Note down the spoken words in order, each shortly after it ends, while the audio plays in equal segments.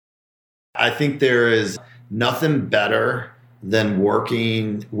I think there is nothing better than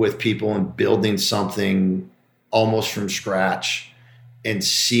working with people and building something almost from scratch and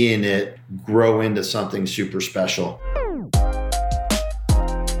seeing it grow into something super special.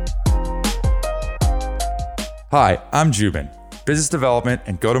 Hi, I'm Jubin, business development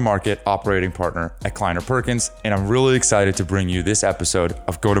and go-to-market operating partner at Kleiner Perkins, and I'm really excited to bring you this episode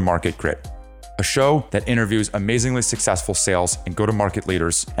of Go-to-Market Grit, a show that interviews amazingly successful sales and go-to-market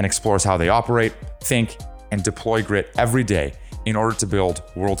leaders and explores how they operate, think, and deploy grit every day in order to build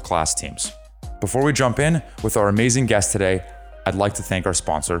world-class teams. Before we jump in with our amazing guest today, I'd like to thank our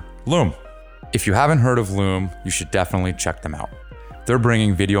sponsor, Loom. If you haven't heard of Loom, you should definitely check them out. They're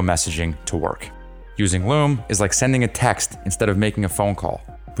bringing video messaging to work. Using Loom is like sending a text instead of making a phone call,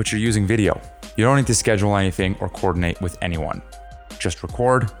 but you're using video. You don't need to schedule anything or coordinate with anyone. Just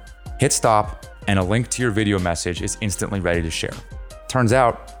record, hit stop, and a link to your video message is instantly ready to share. Turns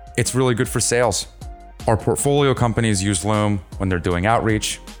out, it's really good for sales. Our portfolio companies use Loom when they're doing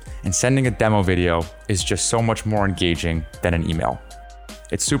outreach, and sending a demo video is just so much more engaging than an email.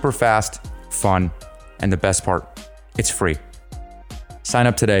 It's super fast, fun, and the best part, it's free. Sign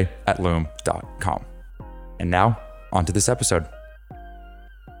up today at loom.com. And now, on to this episode.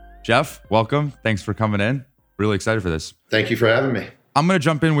 Jeff, welcome. Thanks for coming in. Really excited for this. Thank you for having me. I'm going to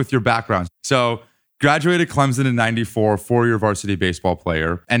jump in with your background. So, graduated Clemson in 94, four-year varsity baseball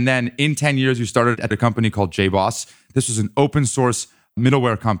player. And then in 10 years, you started at a company called JBoss. This was an open source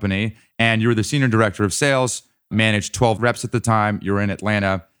middleware company. And you were the senior director of sales, managed 12 reps at the time. You were in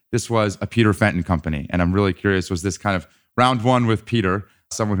Atlanta. This was a Peter Fenton company. And I'm really curious, was this kind of round one with Peter,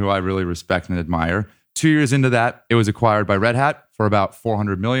 someone who I really respect and admire? 2 years into that, it was acquired by Red Hat for about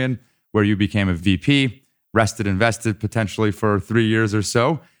 $400 million, where you became a VP, rested, invested potentially for 3 years or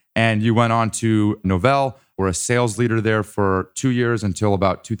so. And you went on to Novell, were a sales leader there for 2 years until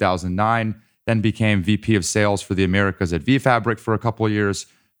about 2009, then became VP of sales for the Americas at vFabric for a couple of years,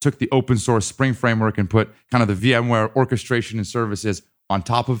 took the open source Spring Framework and put kind of the VMware orchestration and services on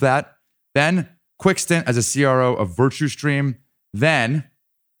top of that. Then quick stint as a CRO of VirtuStream. Then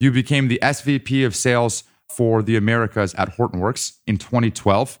you became the SVP of sales for the Americas at Hortonworks in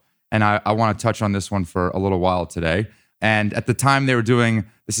 2012. And I want to touch on this one for a little while today. And at the time they were doing,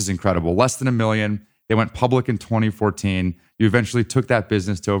 this is incredible, less than $1 million. They went public in 2014. You eventually took that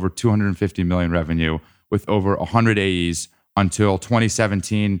business to over $250 million revenue with over 100 AEs until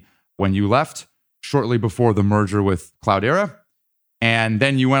 2017 when you left, shortly before the merger with Cloudera. And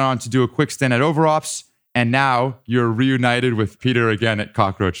then you went on to do a quick stint at Overops. And now you're reunited with Peter again at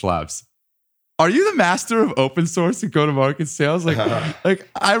Cockroach Labs. Are you the master of open source and go-to-market sales? Like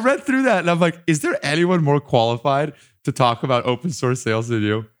I read through that and I'm like, is there anyone more qualified to talk about open source sales than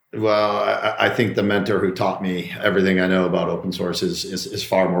you? Well, I think the mentor who taught me everything I know about open source is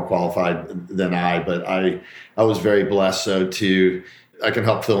far more qualified than I. But I was very blessed. I can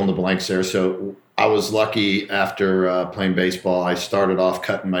help fill in the blanks there. So I was lucky after playing baseball. I started off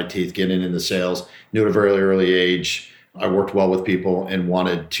cutting my teeth, getting into sales, knew at a very early age. I worked well with people and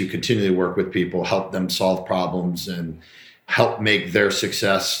wanted to continually work with people, help them solve problems and help make their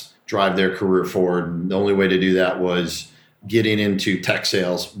success drive their career forward. And the only way to do that was getting into tech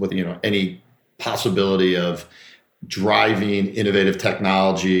sales with any possibility of driving innovative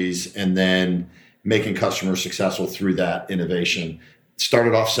technologies and then making customers successful through that innovation.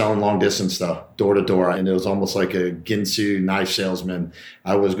 Started off selling long distance stuff, door to door. And it was almost like a Ginsu knife salesman.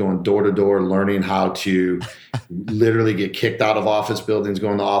 I was going door to door, learning how to literally get kicked out of office buildings,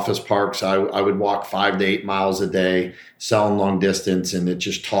 going to office parks. I would walk 5 to 8 miles a day, selling long distance. And it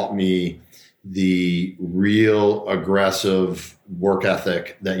just taught me the real aggressive work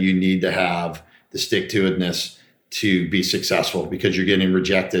ethic that you need to have, the stick-to-itiveness to be successful, because you're getting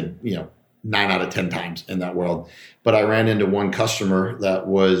rejected, 9 out of 10 times in that world. But I ran into one customer that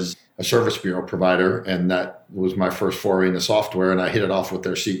was a service bureau provider, and that was my first foray into software. And I hit it off with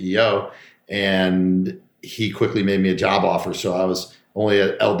their CEO, and he quickly made me a job offer. So I was only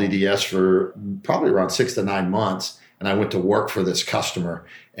at LDDS for probably around 6 to 9 months, and I went to work for this customer.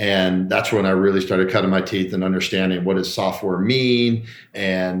 And that's when I really started cutting my teeth and understanding what does software mean,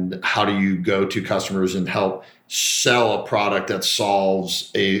 and how do you go to customers and help sell a product that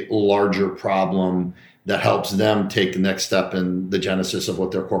solves a larger problem that helps them take the next step in the genesis of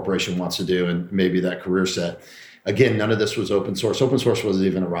what their corporation wants to do and maybe that career set. Again, none of this was open source. Open source wasn't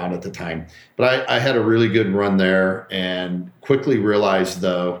even around at the time. But I had a really good run there and quickly realized,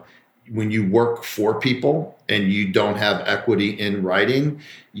 though, when you work for people and you don't have equity in writing,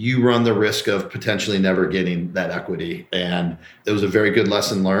 you run the risk of potentially never getting that equity. And it was a very good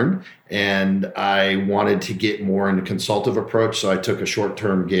lesson learned. And I wanted to get more into consultative approach. So I took a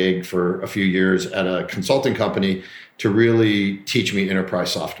short-term gig for a few years at a consulting company to really teach me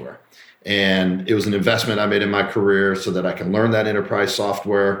enterprise software. And it was an investment I made in my career so that I can learn that enterprise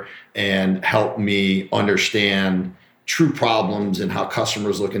software and help me understand true problems and how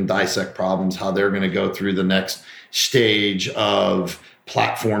customers look and dissect problems, how they're going to go through the next stage of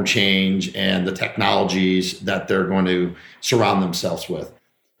platform change and the technologies that they're going to surround themselves with.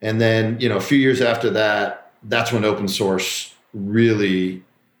 And then, a few years after that, that's when open source really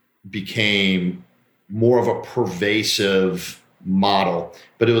became more of a pervasive model.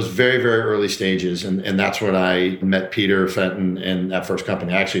 But it was very, very early stages. And that's when I met Peter Fenton in that first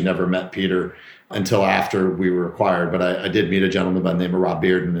company. I actually never met Peter until after we were acquired. But I did meet a gentleman by the name of Rob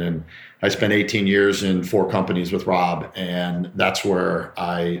Bearden. And I spent 18 years in 4 companies with Rob. And that's where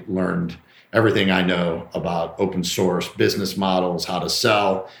I learned everything I know about open source business models, how to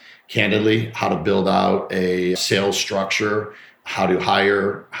sell, candidly, how to build out a sales structure, how to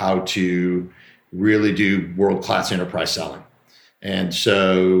hire, how to really do world-class enterprise selling. And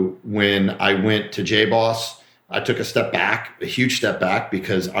so when I went to JBoss, I took a step back, a huge step back,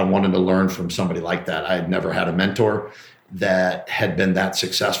 because I wanted to learn from somebody like that. I had never had a mentor that had been that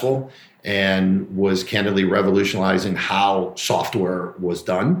successful and was candidly revolutionizing how software was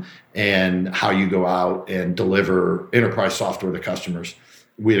done and how you go out and deliver enterprise software to customers.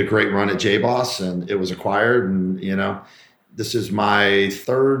 We had a great run at JBoss and it was acquired. And, this is my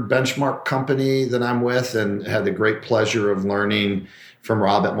 3rd benchmark company that I'm with, and had the great pleasure of learning from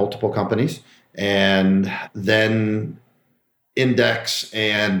Rob at multiple companies. And then Index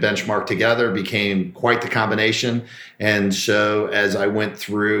and Benchmark together became quite the combination. And so as I went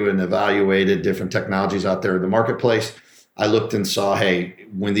through and evaluated different technologies out there in the marketplace, I looked and saw, hey,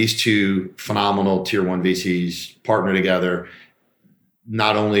 when these 2 phenomenal tier 1 VCs partner together,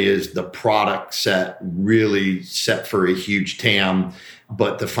 not only is the product set really set for a huge TAM,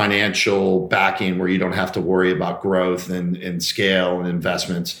 but the financial backing where you don't have to worry about growth and scale and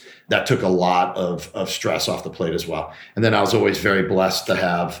investments, that took a lot of stress off the plate as well. And then I was always very blessed to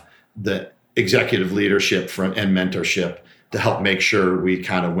have the executive leadership and mentorship to help make sure we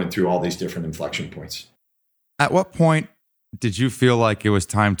kind of went through all these different inflection points. At what point did you feel like it was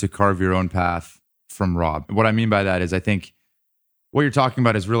time to carve your own path from Rob? What I mean by that is I think what you're talking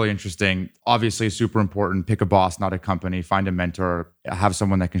about is really interesting. Obviously, super important. Pick a boss, not a company. Find a mentor. Have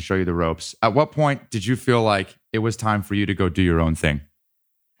someone that can show you the ropes. At what point did you feel like it was time for you to go do your own thing?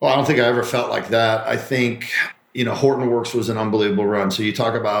 Well, I don't think I ever felt like that. I think, Hortonworks was an unbelievable run. So you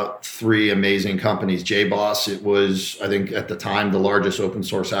talk about 3 amazing companies. JBoss, it was, I think at the time, the largest open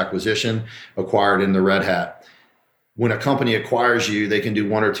source acquisition acquired in the Red Hat. When a company acquires you, they can do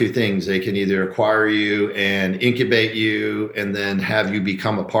one or 2 things. They can either acquire you and incubate you and then have you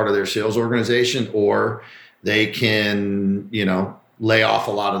become a part of their sales organization, or they can, lay off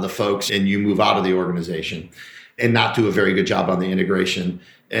a lot of the folks and you move out of the organization and not do a very good job on the integration.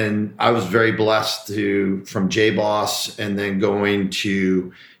 And I was very blessed from JBoss and then going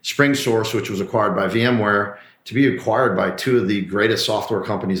to SpringSource, which was acquired by VMware, to be acquired by 2 of the greatest software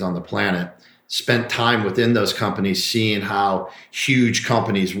companies on the planet. Spent time within those companies, seeing how huge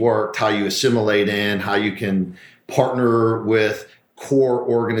companies worked, how you assimilate in, how you can partner with core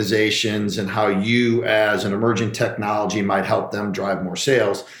organizations, and how you as an emerging technology might help them drive more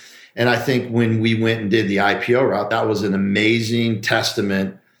sales. And I think when we went and did the IPO route, that was an amazing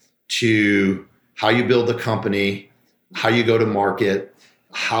testament to how you build a company, how you go to market,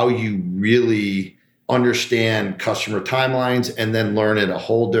 how you really understand customer timelines, and then learn at a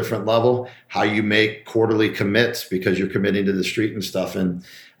whole different level how you make quarterly commits because you're committing to the street and stuff. And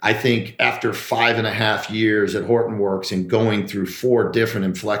I think after 5.5 years at Hortonworks and going through 4 different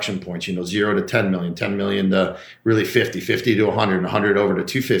inflection points, 0 to 10 million, 10 million to really 50, 50 to 100, 100 over to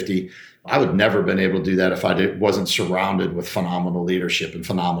 250, I would never have been able to do that if I wasn't surrounded with phenomenal leadership and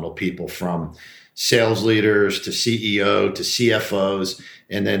phenomenal people, from sales leaders to CEO to CFOs,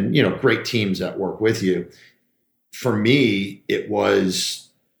 and then, great teams that work with you. For me, it was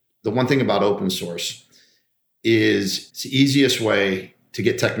the one thing about open source is it's the easiest way to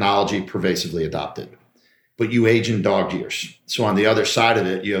get technology pervasively adopted, but you age in dog years. So on the other side of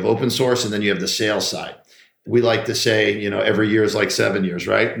it, you have open source and then you have the sales side. We like to say, every year is like 7 years,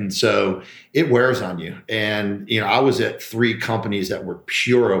 right? And so it wears on you. And, I was at 3 companies that were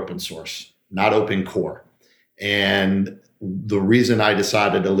pure open source, not open core. And the reason I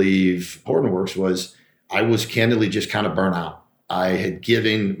decided to leave Hortonworks was I was candidly just kind of burnt out. I had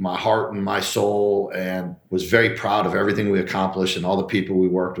given my heart and my soul and was very proud of everything we accomplished and all the people we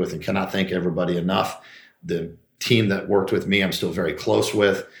worked with, and cannot thank everybody enough. The team that worked with me, I'm still very close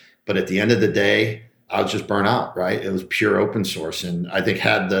with. But at the end of the day, I was just burnt out, right? It was pure open source. And I think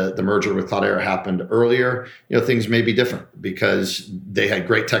had the merger with Cloudera happened earlier, things may be different because they had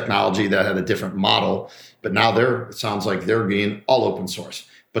great technology that had a different model. But now it sounds like they're being all open source.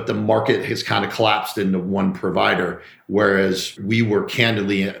 But the market has kind of collapsed into one provider, whereas we were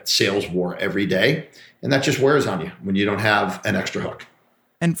candidly at sales war every day. And that just wears on you when you don't have an extra hook.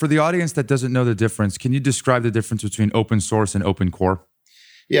 And for the audience that doesn't know the difference, can you describe the difference between open source and open core?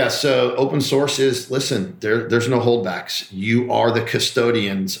 Yeah, so open source is, listen, there's no holdbacks. You are the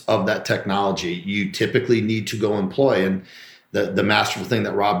custodians of that technology. You typically need to go employ. And the masterful thing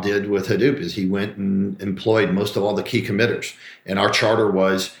that Rob did with Hadoop is he went and employed most of all the key committers. And our charter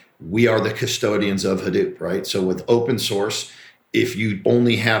was, we are the custodians of Hadoop, right? So with open source, if you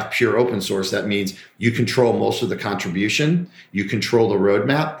only have pure open source, that means you control most of the contribution, you control the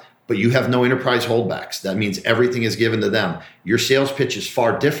roadmap, but you have no enterprise holdbacks. That means everything is given to them. Your sales pitch is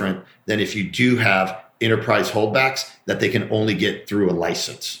far different than if you do have enterprise holdbacks that they can only get through a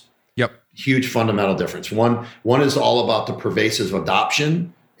license. Yep. Huge fundamental difference. One is all about the pervasive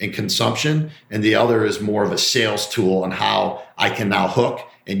adoption and consumption, and the other is more of a sales tool on how I can now hook,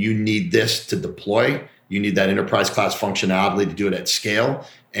 and you need this to deploy. You need that enterprise class functionality to do it at scale,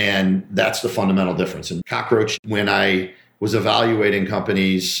 and that's the fundamental difference. And Cockroach, when I was evaluating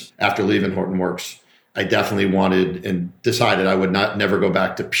companies after leaving Hortonworks, I definitely wanted and decided I would never go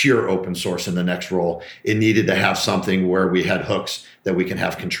back to pure open source in the next role. It needed to have something where we had hooks that we can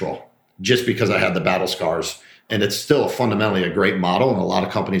have control. Just because I had the battle scars, and it's still fundamentally a great model, and a lot of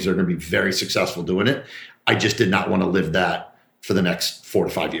companies are going to be very successful doing it. I just did not want to live that for the next 4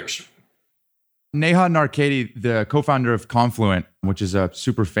 to 5 years. Neha Narketi, the co-founder of Confluent, which is a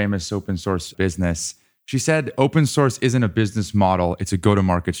super famous open source business, she said open source isn't a business model, it's a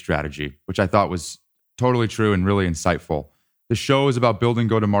go-to-market strategy, which I thought was totally true and really insightful. The show is about building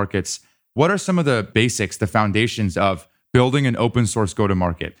go-to-markets. What are some of the basics, the foundations of building an open source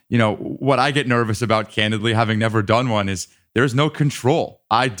go-to-market? What I get nervous about, candidly, having never done one, is there's no control.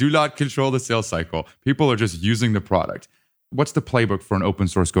 I do not control the sales cycle. People are just using the product. What's the playbook for an open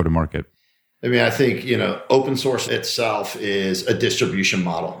source go-to-market? I think, open source itself is a distribution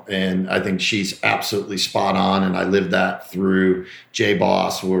model. And I think she's absolutely spot on. And I lived that through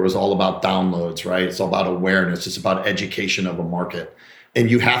JBoss, where it was all about downloads, right? It's all about awareness. It's about education of a market. And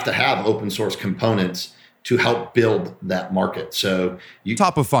you have to have open source components to help build that market. So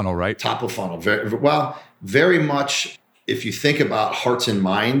top of funnel, right? Top of funnel. Very much, if you think about hearts and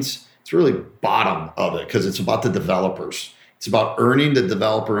minds, it's really bottom of it because it's about the developers. It's about earning the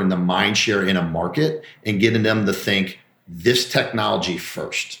developer and the mind share in a market and getting them to think this technology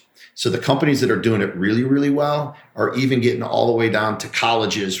first. So the companies that are doing it really, really well are even getting all the way down to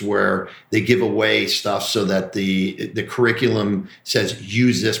colleges where they give away stuff so that the curriculum says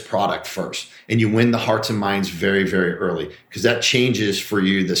use this product first. And you win the hearts and minds very, very early because that changes for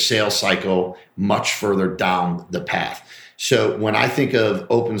you the sales cycle much further down the path. So when I think of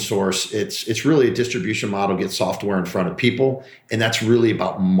open source, it's really a distribution model, get software in front of people, and that's really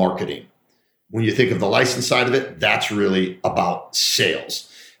about marketing. When you think of the license side of it, that's really about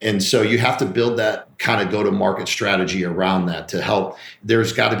sales. And so you have to build that kind of go-to-market strategy around that to help.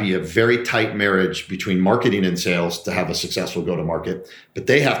 There's got to be a very tight marriage between marketing and sales to have a successful go-to-market, but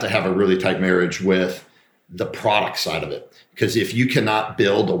they have to have a really tight marriage with the product side of it. Because if you cannot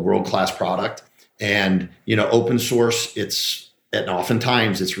build a world-class product, and, open source,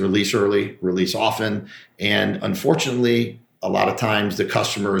 oftentimes it's release early, release often. And unfortunately, a lot of times the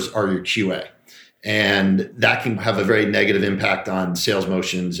customers are your QA. And that can have a very negative impact on sales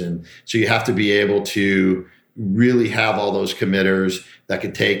motions. And so you have to be able to really have all those committers that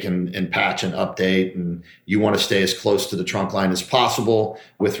can take and patch and update. And you want to stay as close to the trunk line as possible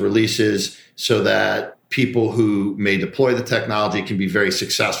with releases so that people who may deploy the technology can be very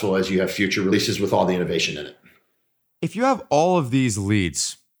successful as you have future releases with all the innovation in it. If you have all of these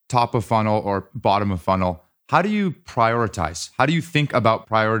leads, top of funnel or bottom of funnel, how do you prioritize? How do you think about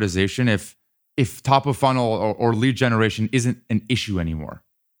prioritization if top of funnel or lead generation isn't an issue anymore?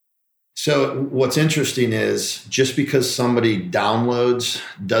 So what's interesting is just because somebody downloads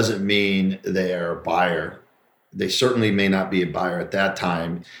doesn't mean they are a buyer. They certainly may not be a buyer at that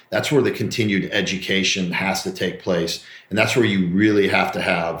time. That's where the continued education has to take place. And that's where you really have to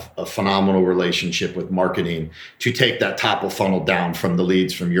have a phenomenal relationship with marketing to take that top of funnel down from the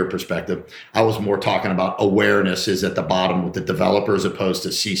leads from your perspective. I was more talking about awareness is at the bottom with the developer as opposed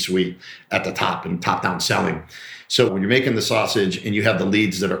to C-suite at the top and top-down selling. So when you're making the sausage and you have the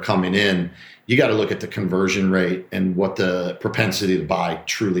leads that are coming in, you got to look at the conversion rate and what the propensity to buy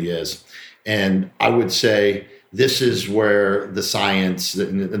truly is. And I would say this is where the science,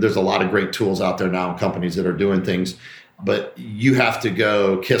 and there's a lot of great tools out there now, companies that are doing things, but you have to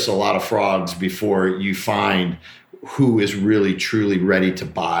go kiss a lot of frogs before you find who is really truly ready to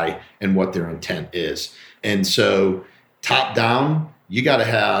buy and what their intent is. And so top down, you got to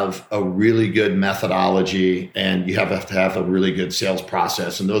have a really good methodology and you have to have a really good sales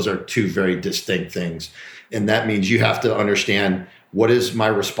process. And those are two very distinct things. And that means you have to understand, what is my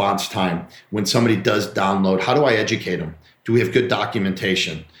response time? When somebody does download, how do I educate them? Do we have good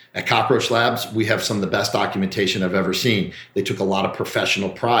documentation? At Cockroach Labs, we have some of the best documentation I've ever seen. They took a lot of professional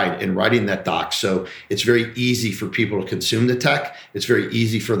pride in writing that doc. So it's very easy for people to consume the tech. It's very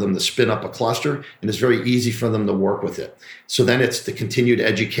easy for them to spin up a cluster, and it's very easy for them to work with it. So then it's the continued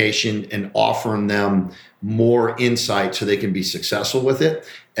education and offering them more insight so they can be successful with it.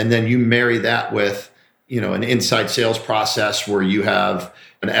 And then you marry that with, an inside sales process where you have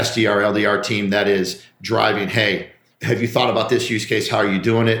an SDR, LDR team that is driving, hey, have you thought about this use case? How are you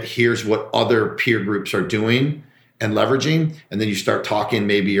doing it? Here's what other peer groups are doing and leveraging. And then you start talking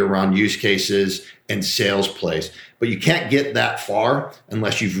maybe around use cases and sales plays. But you can't get that far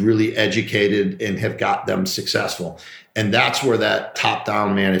unless you've really educated and have got them successful. And that's where that top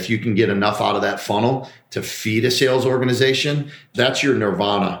down, man, if you can get enough out of that funnel to feed a sales organization, that's your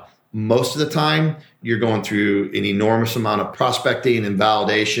nirvana. Most of the time, you're going through an enormous amount of prospecting and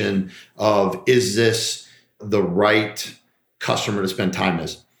validation of, is this the right customer to spend time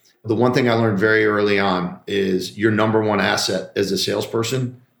as? The one thing I learned very early on is your number one asset as a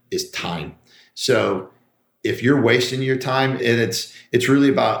salesperson is time. So if you're wasting your time, and it's really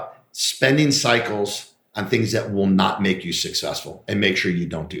about spending cycles on things that will not make you successful, and make sure you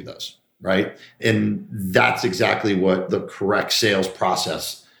don't do those, right? And that's exactly what the correct sales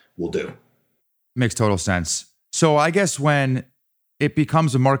process will do. Makes total sense. So I guess when it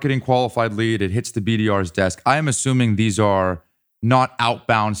becomes a marketing qualified lead, it hits the BDR's desk, I am assuming these are not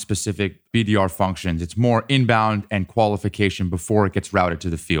outbound specific BDR functions. It's more inbound and qualification before it gets routed to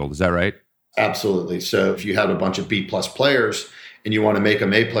the field. Is that right? Absolutely. So if you have a bunch of B+ players and you want to make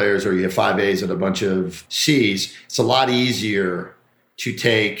them A players, or you have 5 A's and a bunch of C's, it's a lot easier to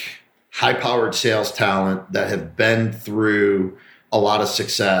take high-powered sales talent that have been through a lot of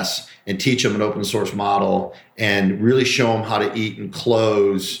success and teach them an open source model and really show them how to eat and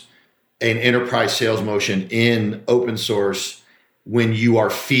close an enterprise sales motion in open source when you are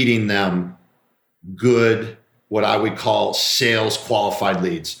feeding them good, what I would call sales qualified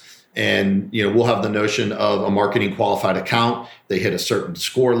leads. And, we'll have the notion of a marketing qualified account. They hit a certain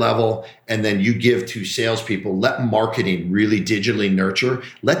score level, and then you give to salespeople, let marketing really digitally nurture,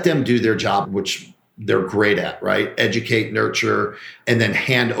 let them do their job, which they're great at, right? Educate, nurture, and then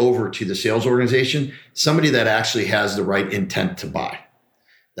hand over to the sales organization, somebody that actually has the right intent to buy.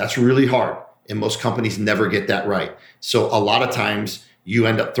 That's really hard. And most companies never get that right. So a lot of times you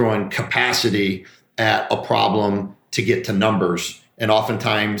end up throwing capacity at a problem to get to numbers. And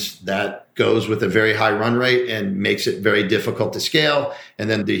oftentimes that goes with a very high run rate and makes it very difficult to scale. And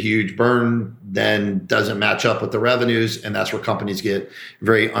then the huge burn then doesn't match up with the revenues. And that's where companies get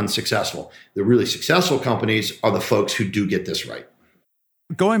very unsuccessful. The really successful companies are the folks who do get this right.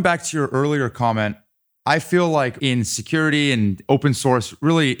 Going back to your earlier comment, I feel like in security and open source,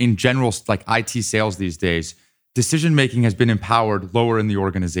 really in general, like IT sales these days, decision-making has been empowered lower in the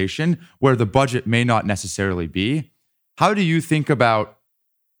organization where the budget may not necessarily be. How do you think about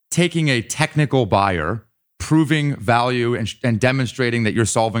taking a technical buyer, proving value and demonstrating that you're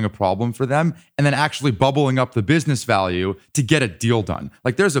solving a problem for them, and then actually bubbling up the business value to get a deal done?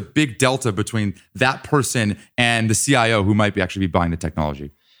 Like there's a big delta between that person and the CIO who might actually be buying the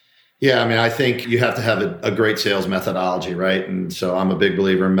technology. Yeah, I think you have to have a great sales methodology, right? And so I'm a big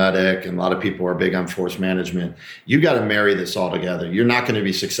believer in MEDDIC, and a lot of people are big on force management. You got to marry this all together. You're not going to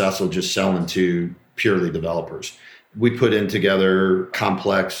be successful just selling to purely developers. We put in together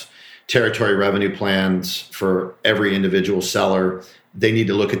complex territory revenue plans for every individual seller. They need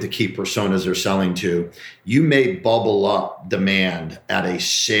to look at the key personas they're selling to. You may bubble up demand at a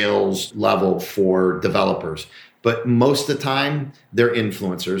sales level for developers, but most of the time they're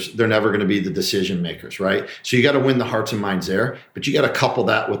influencers. They're never going to be the decision makers, right? So you got to win the hearts and minds there, but you got to couple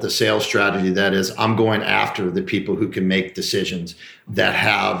that with a sales strategy that is, I'm going after the people who can make decisions, that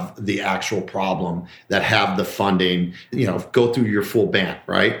have the actual problem, that have the funding, go through your full band,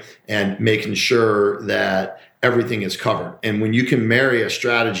 right? And making sure that everything is covered. And when you can marry a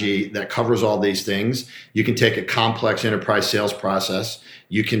strategy that covers all these things, you can take a complex enterprise sales process,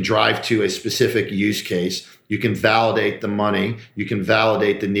 you can drive to a specific use case, You can validate the money. You can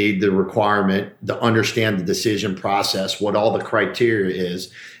validate the need, the requirement, understand the decision process, what all the criteria is.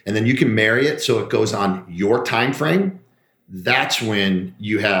 And then you can marry it so it goes on your time frame. That's when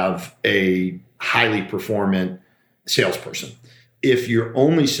you have a highly performant salesperson. If you're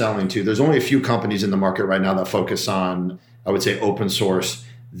only selling to, there's only a few companies in the market right now that focus on, I would say, open source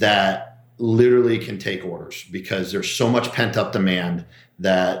that literally can take orders because there's so much pent up demand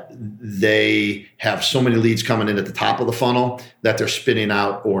that they have so many leads coming in at the top of the funnel that they're spitting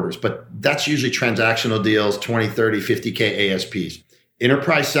out orders. But that's usually transactional deals, 20, 30, 50K ASPs.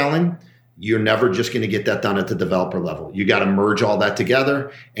 Enterprise selling, you're never just going to get that done at the developer level. You got to merge all that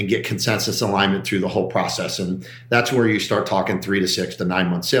together and get consensus alignment through the whole process. And that's where you start talking 3 to 6 to 9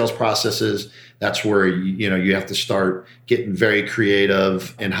 month sales processes. That's where you have to start getting very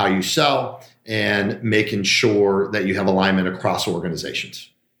creative in how you sell and making sure that you have alignment across organizations.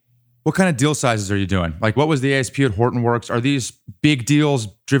 What kind of deal sizes are you doing? Like, what was the ASP at Hortonworks? Are these big deals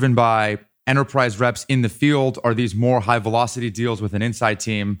driven by enterprise reps in the field? Are these more high velocity deals with an inside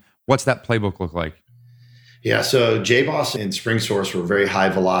team? What's that playbook look like? Yeah, so JBoss and SpringSource were very high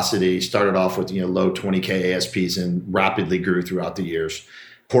velocity, started off with low 20K ASPs and rapidly grew throughout the years.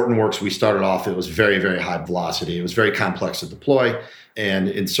 Hortonworks, we started off, it was very, very high velocity. It was very complex to deploy and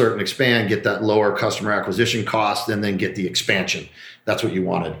insert and expand, get that lower customer acquisition cost, and then get the expansion. That's what you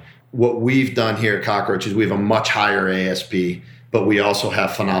wanted. What we've done here at Cockroach is we have a much higher ASP, but we also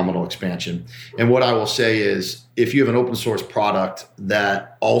have phenomenal expansion. And what I will say is, if you have an open source product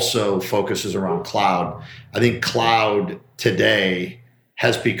that also focuses around cloud, I think cloud today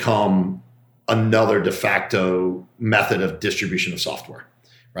has become another de facto method of distribution of software,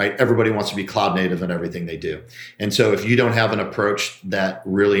 right? Everybody wants to be cloud native in everything they do. And so if you don't have an approach that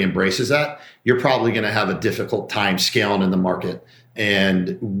really embraces that, you're probably going to have a difficult time scaling in the market.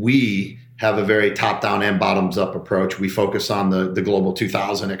 And we have a very top-down and bottoms-up approach. We focus on the Global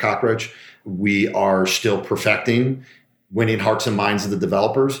 2000 at Cockroach. We are still perfecting, winning hearts and minds of the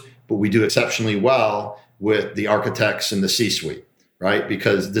developers, but we do exceptionally well with the architects and the C-suite, right?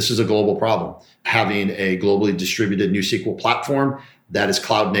 Because this is a global problem. Having a globally distributed NewSQL platform that is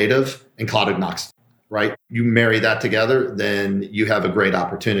cloud native and cloud agnostic, right? You marry that together, then you have a great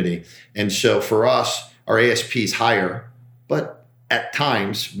opportunity. And so for us, our ASP is higher, but at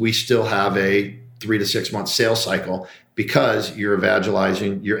times, we still have a 3 to 6 month sales cycle because you're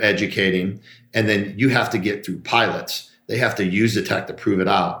evangelizing, you're educating, and then you have to get through pilots. They have to use the tech to prove it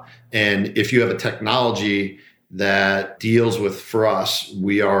out. And if you have a technology that deals with, for us,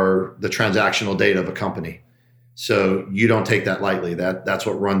 we are the transactional data of a company. So you don't take that lightly. That's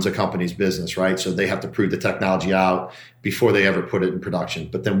what runs a company's business, right? So they have to prove the technology out before they ever put it in production.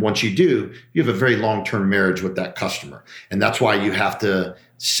 But then once you do, you have a very long-term marriage with that customer. And that's why you have to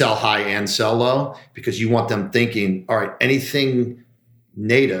sell high and sell low, because you want them thinking, all right, anything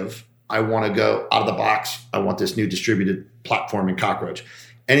native, I want to go out of the box. I want this new distributed platform in Cockroach.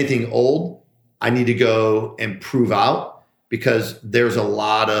 Anything old, I need to go and prove out, because there's a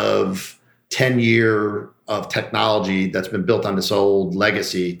lot of 10-year of technology that's been built on this old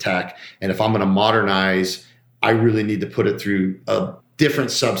legacy tech. And if I'm going to modernize, I really need to put it through a different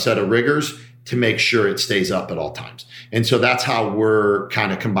subset of rigors to make sure it stays up at all times. And so that's how we're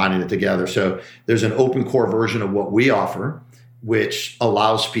kind of combining it together. So there's an open core version of what we offer, which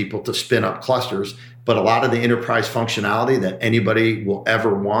allows people to spin up clusters. But a lot of the enterprise functionality that anybody will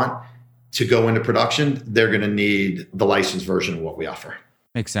ever want to go into production, they're going to need the licensed version of what we offer.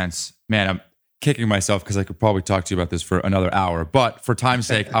 Makes sense. Man, I'm kicking myself because I could probably talk to you about this for another hour. But for time's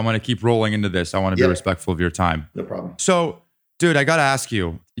sake, I'm going to keep rolling into this. I want to be respectful of your time. No problem. So, dude, I got to ask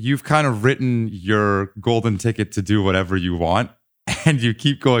you, you've kind of written your golden ticket to do whatever you want, and you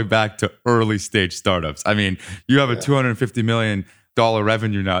keep going back to early stage startups. I mean, you have a $250 million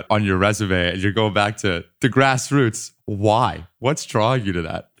revenue nut on your resume, and you're going back to the grassroots. Why? What's drawing you to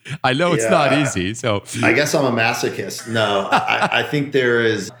that? I know it's not easy. So I guess I'm a masochist. No, I think there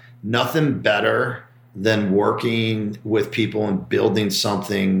is nothing better than working with people and building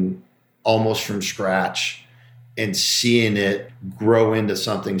something almost from scratch and seeing it grow into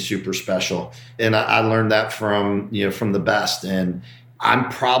something super special. And I learned that from the best. And I'm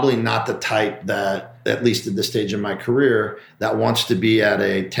probably not the type that, at least at this stage in my career, that wants to be at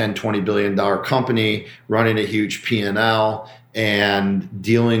a $10, $20 billion company running a huge P&L and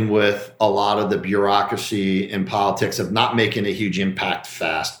dealing with a lot of the bureaucracy and politics of not making a huge impact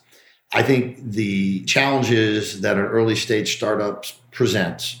fast. I think the challenges that an early stage startup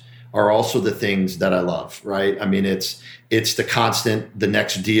presents are also the things that I love, right? I mean, it's the constant, the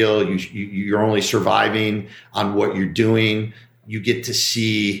next deal, you're only surviving on what you're doing. You get to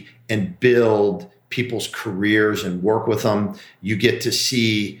see and build people's careers and work with them. You get to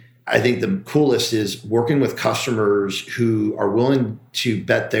see, I think the coolest is working with customers who are willing to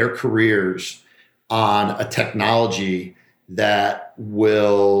bet their careers on a technology that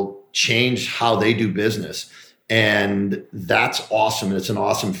will change how they do business. And that's awesome. It's an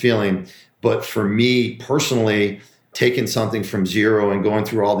awesome feeling. But for me personally, taking something from zero and going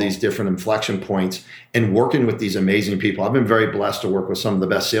through all these different inflection points and working with these amazing people. I've been very blessed to work with some of the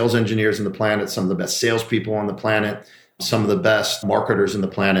best sales engineers on the planet, some of the best salespeople on the planet, some of the best marketers on the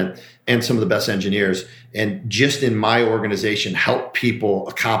planet, and some of the best engineers. And just in my organization, help people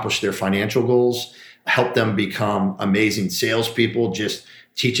accomplish their financial goals, help them become amazing salespeople, just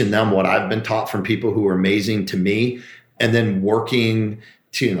teaching them what I've been taught from people who are amazing to me, and then working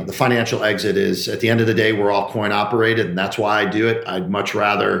to, the financial exit is, at the end of the day, we're all coin operated, and that's why I do it. I'd much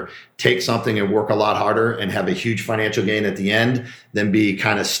rather take something and work a lot harder and have a huge financial gain at the end than be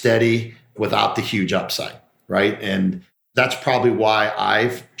kind of steady without the huge upside, right? And that's probably why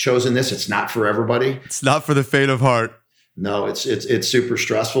I've chosen this. It's not for everybody. It's not for the faint of heart. No, it's super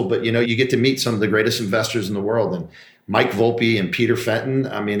stressful, but you get to meet some of the greatest investors in the world, and Mike Volpe and Peter Fenton.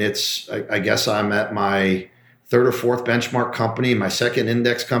 I mean, I guess I'm at my third or fourth benchmark company, my second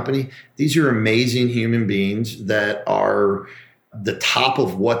index company. These are amazing human beings that are the top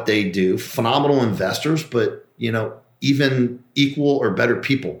of what they do, phenomenal investors, but even equal or better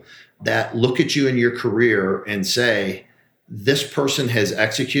people that look at you in your career and say, this person has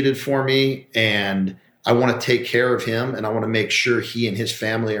executed for me and I want to take care of him and I want to make sure he and his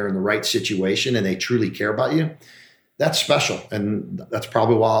family are in the right situation and they truly care about you. That's special. And that's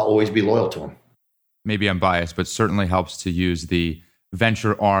probably why I'll always be loyal to them. Maybe I'm biased, but certainly helps to use the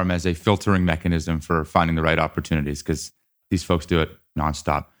venture arm as a filtering mechanism for finding the right opportunities, because these folks do it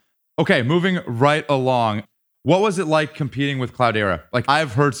nonstop. Okay, moving right along. What was it like competing with Cloudera? Like,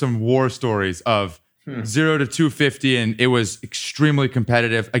 I've heard some war stories of 0 to 250, and it was extremely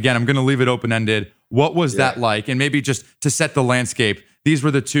competitive. Again, I'm going to leave it open-ended. What was that like? And maybe just to set the landscape, these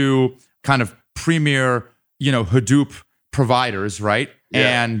were the two kind of premier, Hadoop providers, right?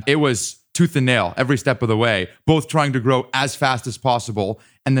 Yeah. And it was tooth and nail every step of the way, both trying to grow as fast as possible.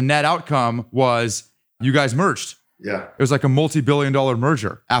 And the net outcome was you guys merged. Yeah. It was like a multi-billion-dollar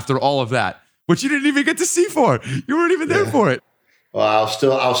merger after all of that, which you didn't even get to see for. You weren't even there for it. Well, I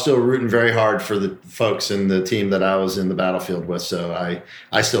was still rooting very hard for the folks in the team that I was in the battlefield with. So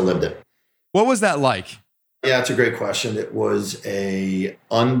I still lived it. What was that like? Yeah, it's a great question. It was a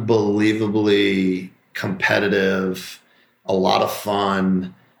unbelievably competitive, a lot of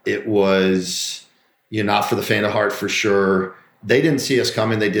fun. It was, not for the faint of heart for sure. They didn't see us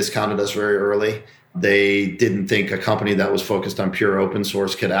coming. They discounted us very early. They didn't think a company that was focused on pure open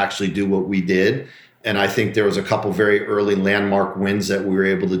source could actually do what we did. And I think there was a couple very early landmark wins that we were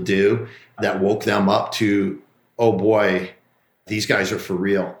able to do that woke them up to, oh boy, these guys are for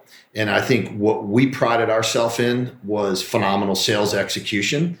real. And I think what we prided ourselves in was phenomenal sales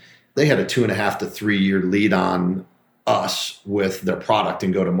execution. They had a 2.5 to 3 year lead on us with their product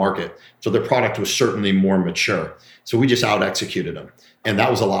and go to market. So their product was certainly more mature. So we just out executed them. And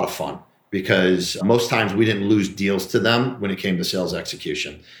that was a lot of fun because most times we didn't lose deals to them when it came to sales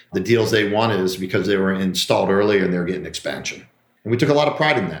execution. The deals they won is because they were installed earlier and they're getting expansion. And we took a lot of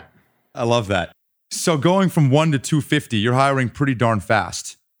pride in that. I love that. So going from 1 to 250, you're hiring pretty darn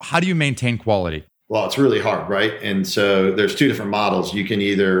fast. How do you maintain quality? Well, it's really hard, right? And so there's two different models. You can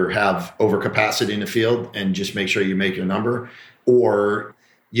either have overcapacity in the field and just make sure you make your number, or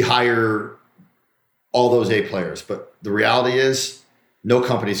you hire all those A players. But the reality is no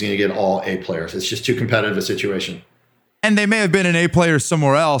company's going to get all A players. It's just too competitive a situation. And they may have been an A player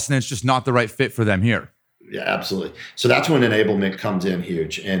somewhere else, and it's just not the right fit for them here. Yeah, absolutely. So that's when enablement comes in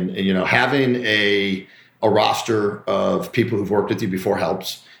huge. And having a roster of people who've worked with you before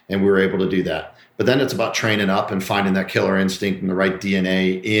helps. And we were able to do that. But then it's about training up and finding that killer instinct and the right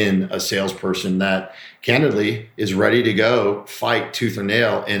DNA in a salesperson that candidly is ready to go fight tooth and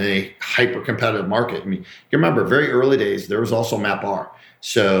nail in a hyper competitive market. I mean, you remember very early days, there was also MapR.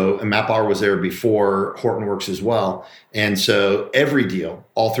 So and MapR was there before Hortonworks as well. And so every deal,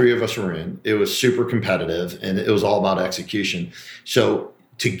 all three of us were in, it was super competitive and it was all about execution. So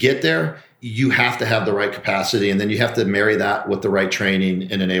to get there, you have to have the right capacity, and then you have to marry that with the right training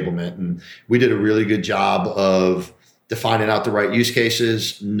and enablement. And we did a really good job of defining out the right use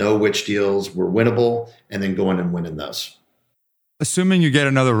cases, know which deals were winnable, and then going and winning those. Assuming you get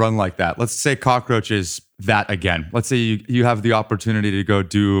another run like that, let's say Cockroach is that again. Let's say you have the opportunity to go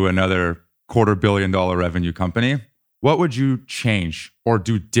do another $250 million revenue company. What would you change or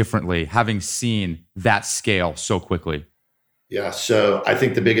do differently having seen that scale so quickly? Yeah, so I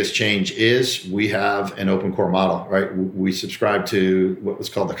think the biggest change is we have an open core model, right? We subscribe to what was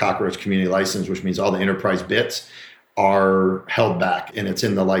called the Cockroach Community License, which means all the enterprise bits are held back and it's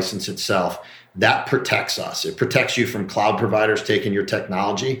in the license itself. That protects us. It protects you from cloud providers taking your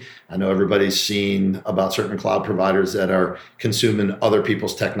technology. I know everybody's seen about certain cloud providers that are consuming other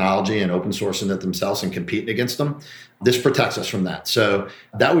people's technology and open sourcing it themselves and competing against them. This protects us from that. So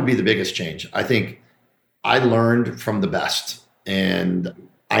that would be the biggest change. I think I learned from the best, and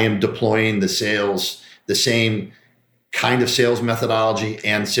I am deploying the same kind of sales methodology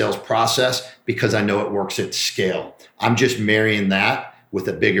and sales process because I know it works at scale. I'm just marrying that with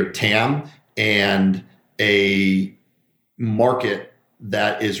a bigger TAM and a market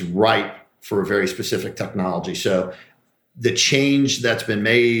that is ripe for a very specific technology. So the change that's been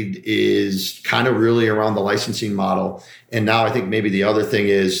made is kind of really around the licensing model. And now I think maybe the other thing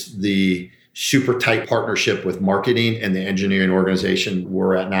is the super tight partnership with marketing and the engineering organization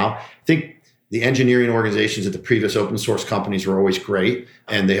we're at now. I think the engineering organizations at the previous open source companies were always great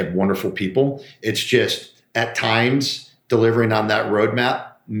and they had wonderful people. It's just at times delivering on that roadmap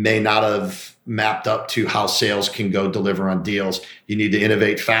may not have mapped up to how sales can go deliver on deals. You need to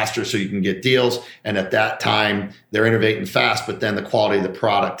innovate faster so you can get deals. And at that time, they're innovating fast, but then the quality of the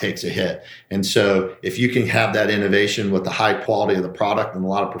product takes a hit. And so if you can have that innovation with the high quality of the product and a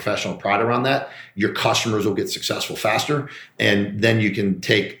lot of professional pride around that, your customers will get successful faster. And then you can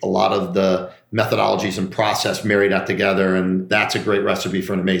take a lot of the methodologies and process, marry that together. And that's a great recipe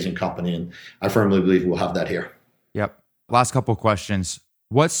for an amazing company. And I firmly believe we'll have that here. Yep. Last couple of questions.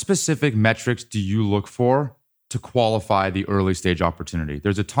 What specific metrics do you look for to qualify the early stage opportunity?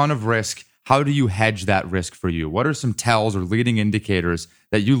 There's a ton of risk. How do you hedge that risk for you? What are some tells or leading indicators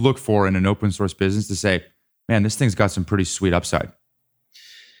that you look for in an open source business to say, man, this thing's got some pretty sweet upside?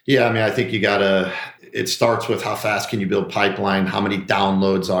 Yeah, I mean, I think it starts with how fast can you build pipeline? How many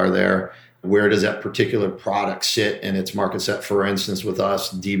downloads are there? Where does that particular product sit in its market set? For instance, with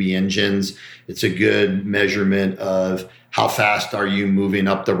us, DB Engines, it's a good measurement of how fast are you moving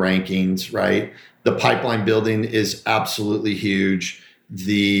up the rankings, right? The pipeline building is absolutely huge.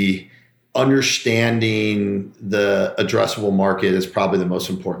 The understanding the addressable market is probably the most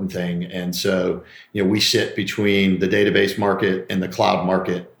important thing. And so, we sit between the database market and the cloud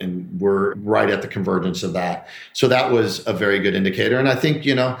market, and we're right at the convergence of that. So that was a very good indicator. And I think,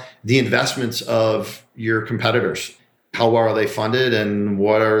 the investments of your competitors, how well are they funded and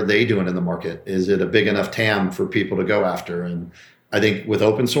what are they doing in the market? Is it a big enough TAM for people to go after? And I think with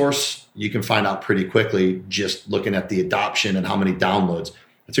open source, you can find out pretty quickly just looking at the adoption and how many downloads.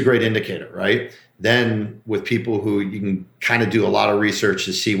 It's a great indicator, right? Then with people who you can kind of do a lot of research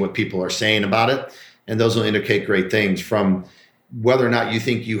to see what people are saying about it, and those will indicate great things. From whether or not you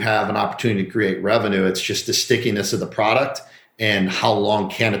think you have an opportunity to create revenue, it's just the stickiness of the product and how long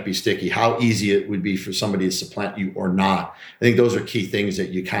can it be sticky, how easy it would be for somebody to supplant you or not. I think those are key things that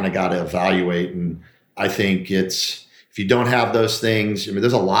you kind of got to evaluate. And I think if you don't have those things,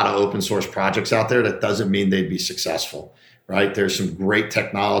 there's a lot of open source projects out there. That doesn't mean they'd be successful. Right? There's some great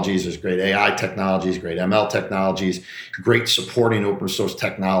technologies. There's great AI technologies, great ML technologies, great supporting open source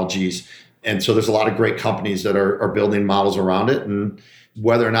technologies. And so there's a lot of great companies that are building models around it. And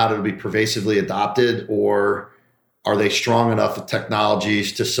whether or not it'll be pervasively adopted, or are they strong enough with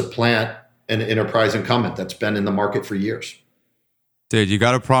technologies to supplant an enterprise incumbent that's been in the market for years? Dude, you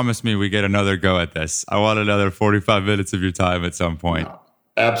got to promise me we get another go at this. I want another 45 minutes of your time at some point. No.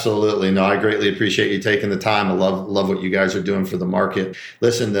 Absolutely. No, I greatly appreciate you taking the time. I love what you guys are doing for the market.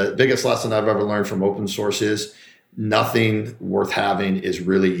 Listen, the biggest lesson I've ever learned from open source is nothing worth having is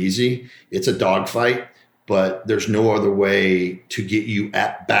really easy. It's a dogfight, but there's no other way to get you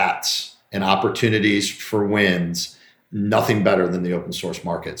at bats and opportunities for wins. Nothing better than the open source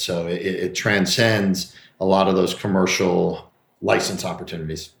market. So it transcends a lot of those commercial license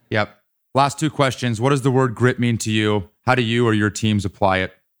opportunities. Yep. Last two questions. What does the word grit mean to you? How do you or your teams apply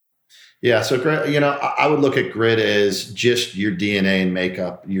it? Yeah, so grit, I would look at grit as just your DNA and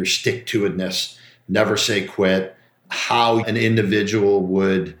makeup, your stick-to-itness, never say quit, how an individual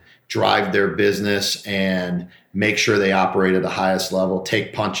would drive their business and make sure they operate at the highest level,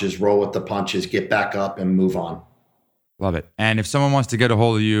 take punches, roll with the punches, get back up and move on. Love it. And if someone wants to get a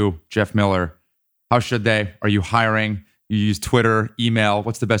hold of you, Jeff Miller, how should they? Are you hiring? You use Twitter, email?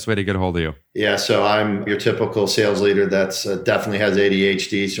 What's the best way to get a hold of you? Yeah, so I'm your typical sales leader that's definitely has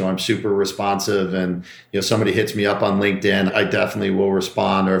ADHD. So I'm super responsive, and somebody hits me up on LinkedIn, I definitely will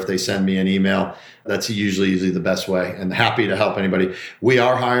respond. Or if they send me an email, that's usually the best way. And happy to help anybody. We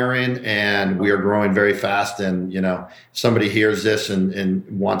are hiring, and we are growing very fast. And if somebody hears this and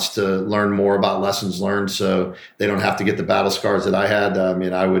wants to learn more about lessons learned, so they don't have to get the battle scars that I had.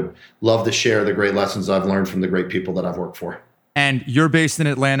 I would love to share the great lessons I've learned from the great people that I've worked for. And you're based in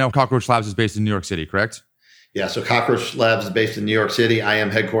Atlanta. Cockroach Labs is based in New York City, correct? Yeah, so Cockroach Labs is based in New York City. I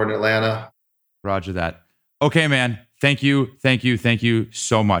am headquartered in Atlanta. Roger that. Okay, man. Thank you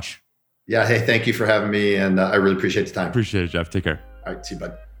so much. Yeah, hey, thank you for having me, and I really appreciate the time. Appreciate it, Jeff. Take care. All right, see you,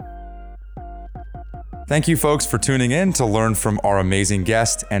 bud. Thank you, folks, for tuning in to learn from our amazing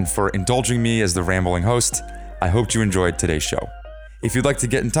guest and for indulging me as the rambling host. I hope you enjoyed today's show. If you'd like to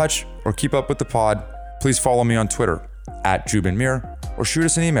get in touch or keep up with the pod, please follow me on Twitter @JubinMir, or shoot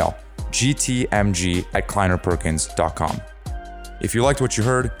us an email, gtmg@kleinerperkins.com. If you liked what you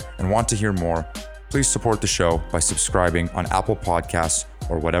heard and want to hear more, please support the show by subscribing on Apple Podcasts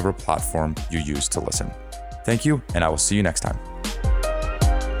or whatever platform you use to listen. Thank you, and I will see you next time.